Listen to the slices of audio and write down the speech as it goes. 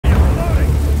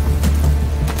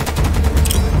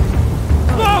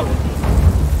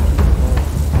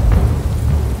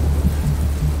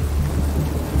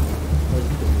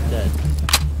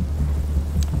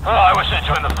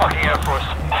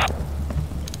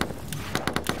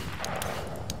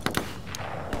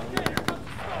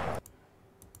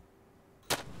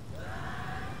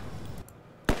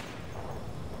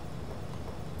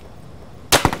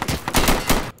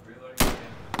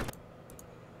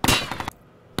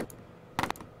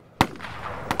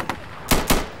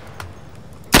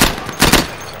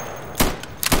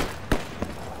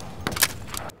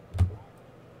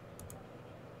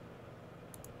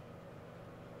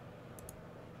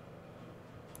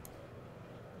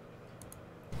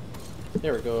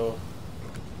There we go.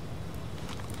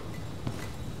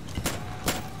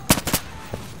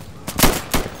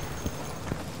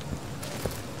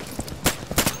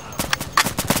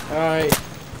 Alright.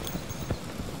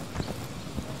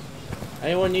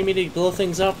 Anyone need me to blow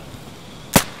things up?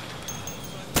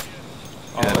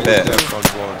 Yeah, I bet. Have fun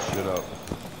blowing shit up.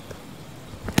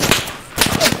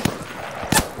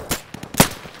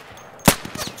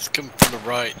 It's coming from the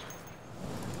right.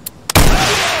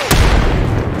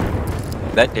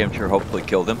 That damn sure hopefully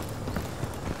killed him.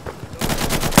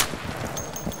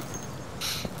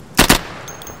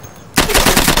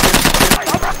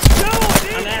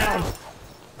 I'm down.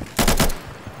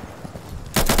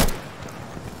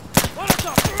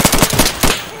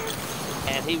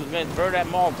 And he was going to throw that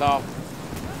Molotov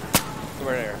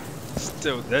over there.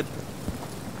 Still dead.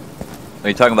 Are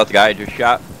you talking about the guy I just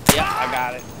shot? Yep, I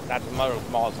got it. Got the motor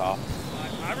Molotov.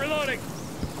 I'm reloading.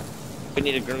 We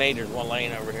need a grenade. There's one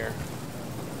laying over here.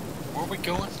 Where are we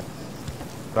going?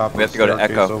 We have to go to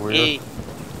Echo. Over here. E.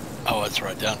 Oh, that's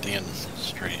right, down at the end of the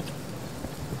street.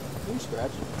 Who's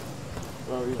scratching?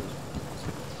 Oh, yeah.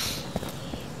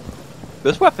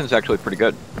 This weapon's actually pretty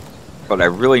good, but I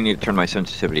really need to turn my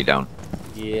sensitivity down.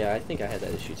 Yeah, I think I had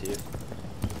that issue too.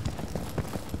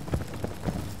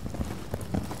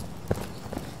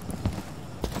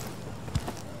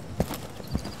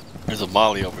 There's a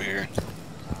molly over here.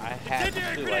 I have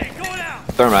two.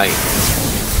 Thermite.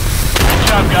 Good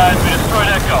job, guys. We destroyed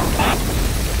Echo.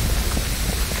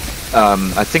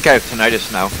 I think I have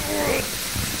tinnitus now.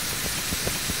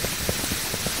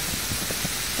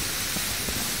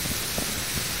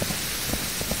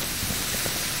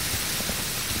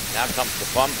 Now comes the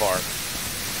fun part.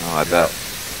 Oh, I bet.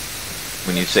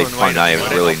 When you say fun, I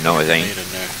really know it ain't. In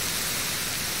there.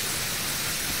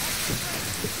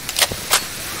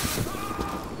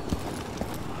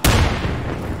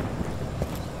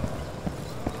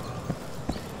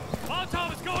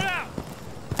 Molotov is going out.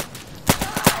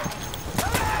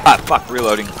 Ah, fuck,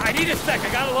 reloading. I need a sec.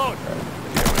 I gotta load.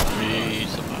 Me,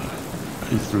 somebody.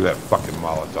 Who threw that fucking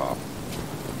Molotov?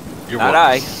 You're Not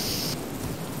welcome. I.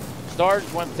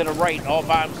 Sarge went to the right all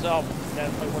by himself.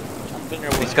 Jumped in there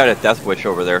with He's got a death wish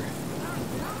over there.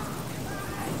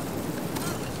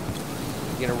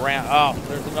 Get around. Oh,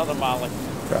 there's another molly.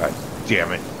 God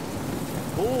damn it.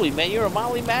 Holy man, you're a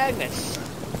molly magnet.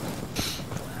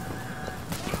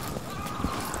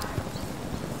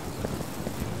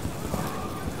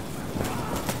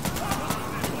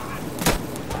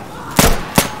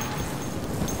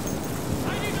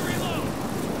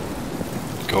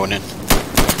 Going in.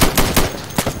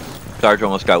 Sarge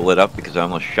almost got lit up because I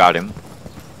almost shot him.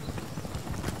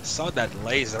 Saw that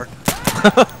laser.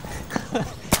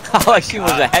 All I seen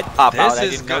was a head pop out. I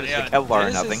This is didn't gonna, notice the Kevlar or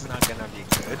this nothing. is not gonna be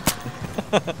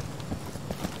good.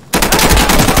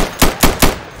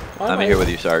 I'm here with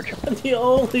you, Sarge. I'm the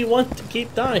only one to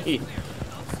keep dying.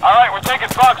 Alright, we're taking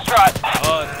Foxtrot.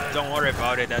 Oh, don't worry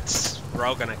about it. We're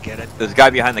all gonna get it. There's a guy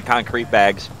behind the concrete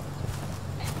bags.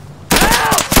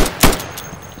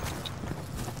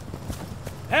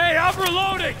 Hey, I'm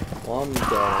reloading. Well, I'm done.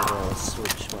 I'm gonna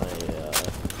switch my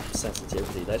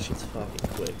sensitivity. That shit's fucking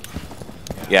quick.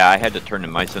 Yeah, I had to turn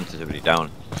my sensitivity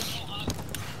down.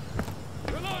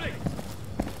 Reloading.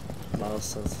 Mouse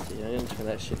sensitivity. I didn't turn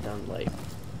that shit down like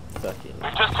fucking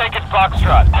We've just taken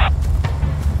Foxtrot.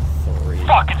 3.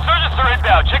 Fuck, insurgents are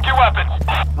inbound. Check your weapons.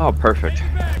 Oh, perfect.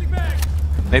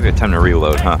 Maybe it's time to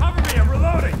reload, huh? Cover me. I'm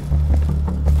reloading.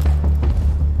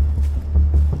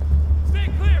 Stay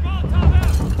clear. Molotov out.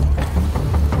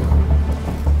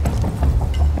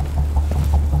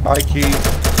 Hi, Keith.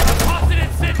 Toss it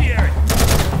incendiary.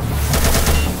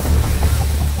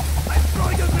 I'm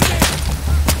throwing a grenade.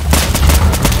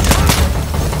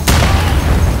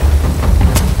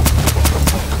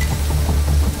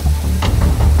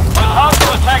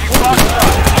 Hostile attacking Foxtrot.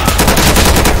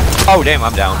 Oh, damn,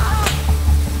 I'm down.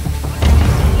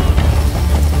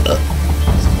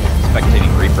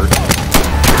 Spectating Reaper.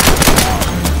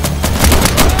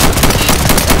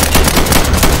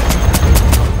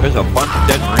 There's a bunch of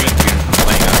dead Marines units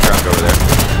laying on the ground over there.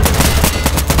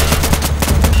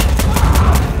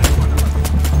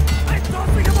 I'm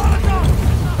tossing a Molotov.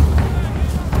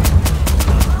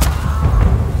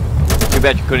 Too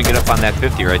bad you couldn't get up on that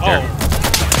 50 right there.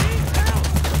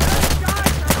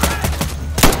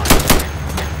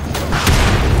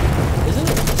 Isn't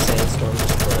it the sandstorm?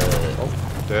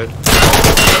 Dead.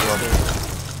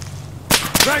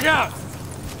 Drag out.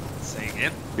 Say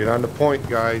again. Get on the point,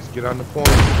 guys. Get on the point.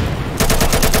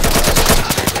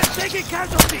 Taking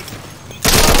casualties.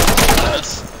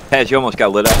 Paz, you almost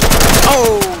got lit up.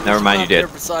 Oh! Never mind, you did.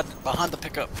 Behind the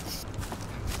pickup.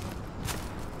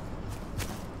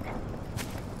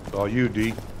 All you,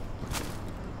 D.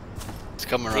 It's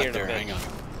coming right there. Hang on.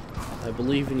 I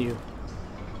believe in you.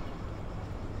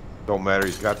 Don't matter.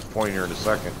 He's got the point here in a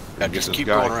second. Yeah, Get just this keep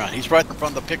guy. going around. He's right in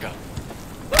front of the pickup.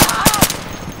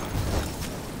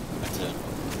 That's it.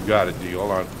 You got it, D.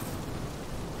 Hold on.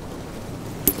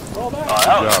 Roll back.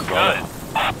 Oh, that was Good job,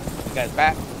 good. You guys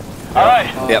back? All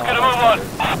right, Yep. gonna move on.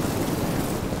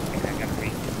 I gotta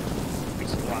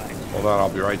resupply. Hold on. I'll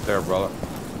be right there, brother.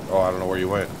 Oh, I don't know where you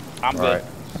went. I'm All good. right.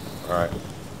 All right.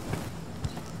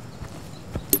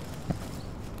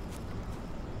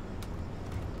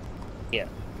 Yeah,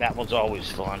 that one's always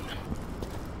fun.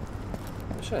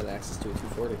 I wish I had access to a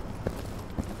 240.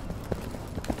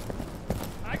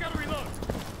 I gotta reload.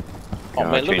 Oh Yeah,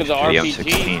 I man, look at changed the to the RPGs,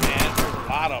 M16. man. There's a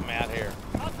lot of them out here.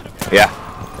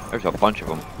 Yeah, there's a bunch of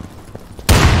them.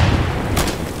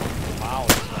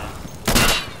 Mollies, man.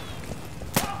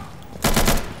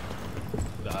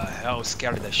 The hell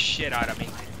scared the shit out of me.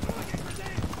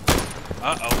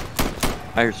 Uh-oh.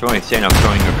 I heard somebody saying I'm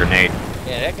throwing a grenade.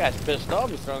 Yeah, that guy's pissed off.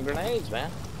 He's throwing grenades,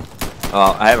 man.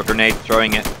 Well, I have a grenade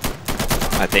throwing it,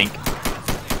 I think.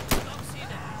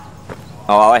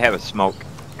 Oh, all I have is smoke.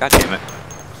 God damn it.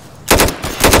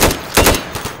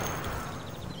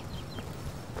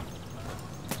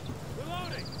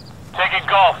 Taking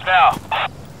golf now.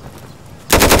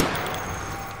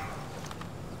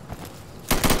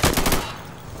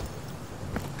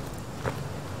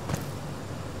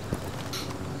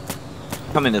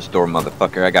 Come in this door,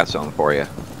 motherfucker. I got something for you.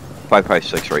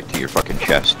 5.56 right to your fucking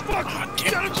chest. God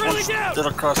damn it. One's still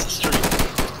across the street.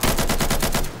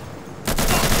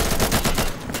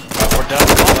 We're down.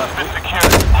 Golf has been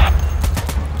secured.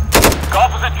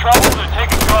 Golf is in trouble, they're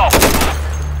taking golf.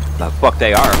 The fuck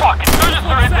they are. Fuck, insurgents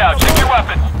are inbound. Check your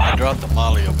weapons. I dropped the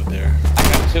molly over there. I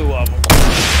got two of them.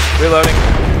 Reloading.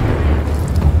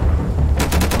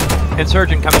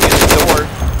 Insurgent coming in the door.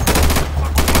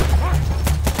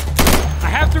 I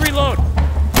have to reload.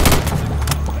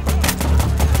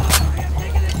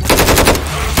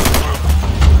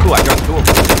 Ooh, I dropped two of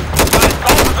them.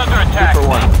 Golf is under attack. 2 for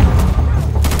 1.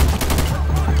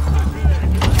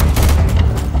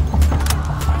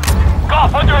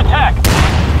 Golf under attack.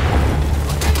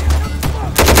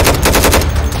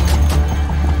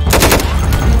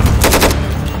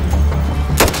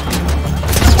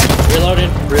 Reloading.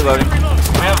 Reloading.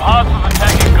 We have hostiles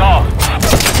attacking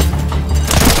golf.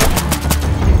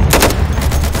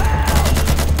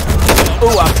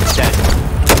 Ooh, I'm dead.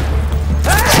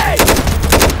 Hey!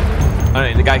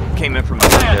 Alright, the guy came in from Hey, I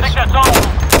behind think us. that's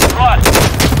all.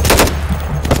 Run.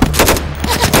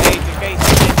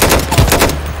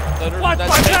 Watch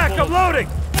my back, I'm loading.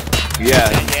 Yeah,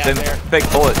 Yeah, them there. fake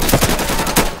bullets.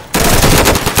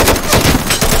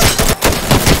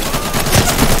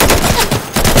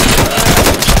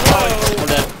 I'm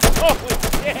dead.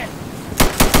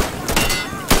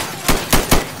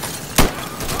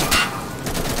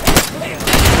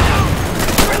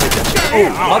 Holy shit!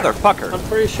 Oh, motherfucker. I'm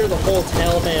pretty sure the whole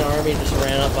Taliban army just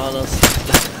ran up on us.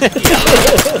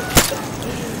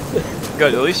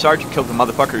 Good, at least Sergeant killed the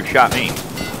motherfucker who shot me.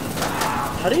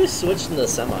 How do you switch into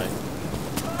semi?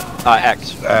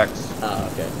 X. X. Oh,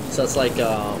 okay. So it's like,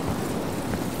 yeah,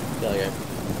 okay.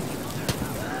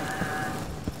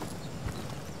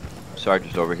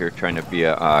 Sergeant's over here trying to be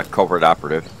a covert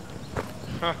operative.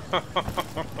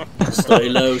 Stay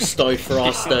low, stay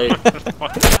frosty. Left,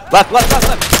 left, left,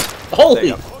 left! Holy you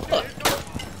go. fuck.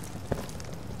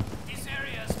 This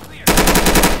area is clear.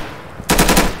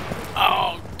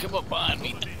 Oh, come up behind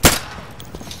me.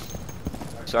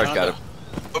 Sarge got him.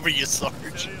 Over you,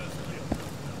 Sarge.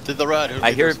 To the right.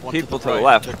 I hear One people to the right.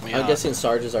 left. Took me I'm out. guessing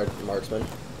Sarges are marksmen.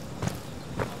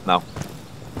 No.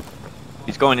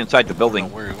 He's going inside the I don't building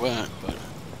know where he went, but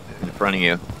in front of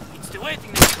you. It's still waiting.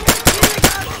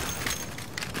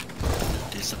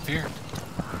 disappeared.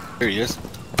 Here he is.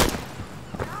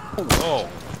 Oh.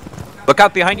 Look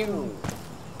out behind you! No,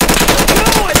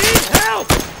 I need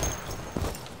help.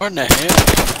 Where in the hell?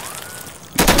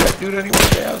 That dude anywhere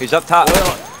down. He's up top.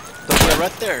 Yeah,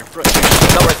 right there.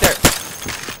 He's up right there.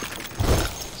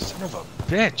 Son of a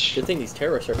bitch. Good thing these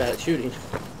terrorists are bad at shooting.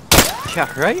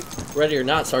 Yeah, right? Ready or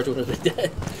not, Sarge would have been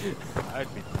dead. I'd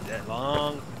be dead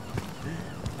long.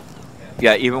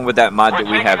 Yeah, even with that mod that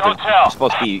we have, it's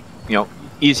supposed to be, you know,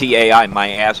 easy AI, my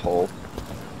asshole.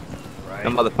 Right. The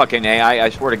motherfucking AI, I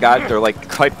swear to God, they're like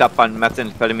hyped up on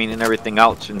methamphetamine and everything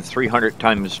else, and 300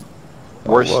 times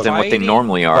worse look. than what they Fighting-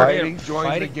 normally are. Fighting joins the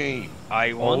Fighting- game.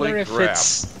 I wonder Holy if crap.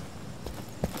 it's.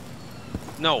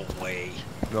 No way.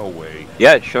 No way.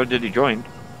 Yeah, it showed that he joined.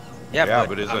 Yeah,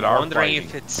 but is it I'm our wondering fighting?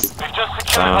 if it's... We've just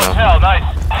secured the hotel.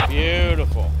 Nice.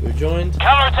 Beautiful. Who joined?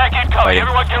 Counterattack incoming. Fighting.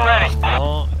 Everyone get ready.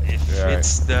 Well, if Yeah.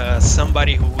 it's the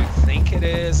somebody who we think it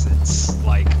is, it's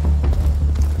like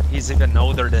he's even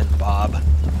older than Bob.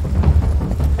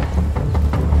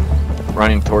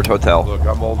 Running towards hotel. Look,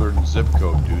 I'm older than zip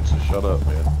code, dude, so shut up,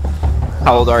 man.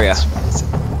 How old are you?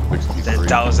 63.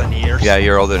 10,000 years. Yeah,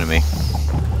 you're older than me.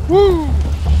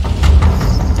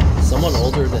 Someone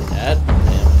older than Dad?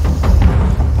 Damn.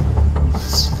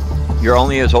 You're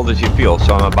only as old as you feel,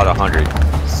 so I'm about 100. I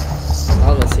was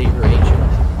gonna say you're ancient.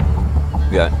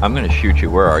 Yeah, I'm gonna shoot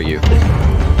you. Where are you?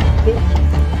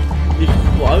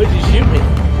 Why would you shoot me?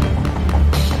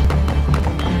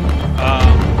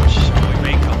 Shall we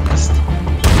make a list?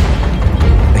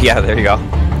 Yeah, there you go.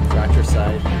 Fracture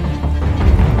side.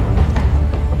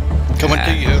 Coming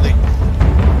to you, Lee.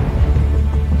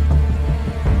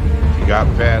 You got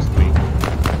past me.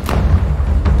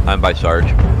 I'm by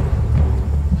Sarge.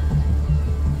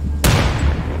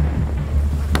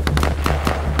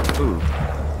 Ooh.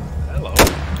 Hello.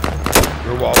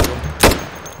 You're welcome.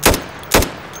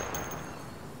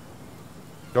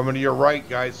 Coming to your right,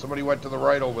 guys. Somebody went to the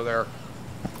right over there.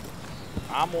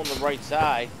 I'm on the right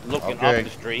side, looking Okay. up the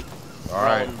street. All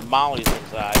right. Throwing Molly's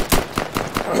inside.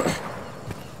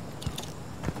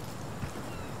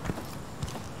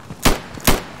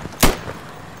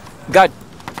 God,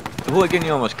 the hooligan,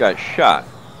 you almost got shot.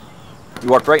 You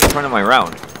walked right in front of my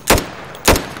round.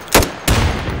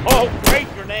 Oh, great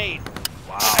grenade!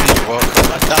 Wow. You're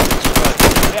welcome. I thought it was good.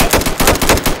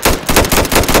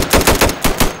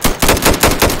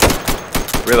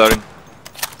 Yeah. Reloading.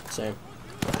 Same.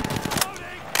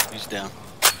 He's down.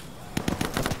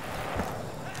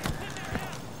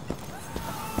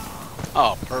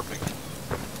 Oh, perfect.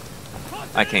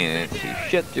 I can't see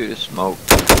shit through the smoke.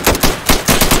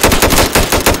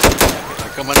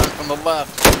 They're coming up from the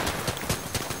left.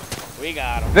 We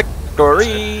got him.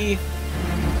 Victory!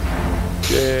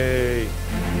 Yay.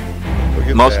 Look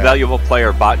at Most that. valuable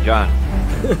player, Bot John.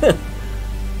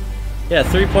 Yeah,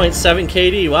 3.7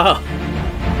 KD. Wow.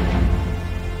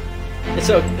 It's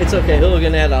okay.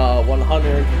 Hooligan had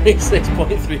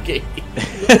 126.3 KD.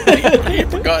 He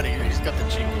forgot he's got the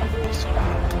cheek over. So.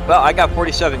 Well, I got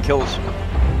 47 kills.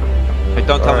 Hey,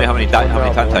 don't tell me how many times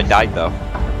I died though.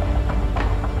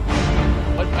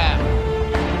 What map? I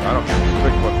don't care.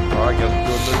 Pick one. Oh, I guess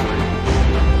we're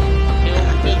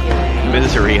doing misery.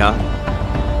 Misery, huh?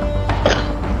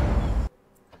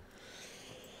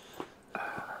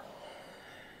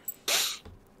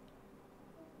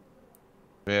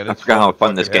 Man, I it's forgot how to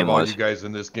fun this fucking game have all was. you guys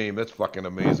in this game. That's fucking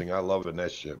amazing. I love it,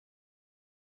 that shit.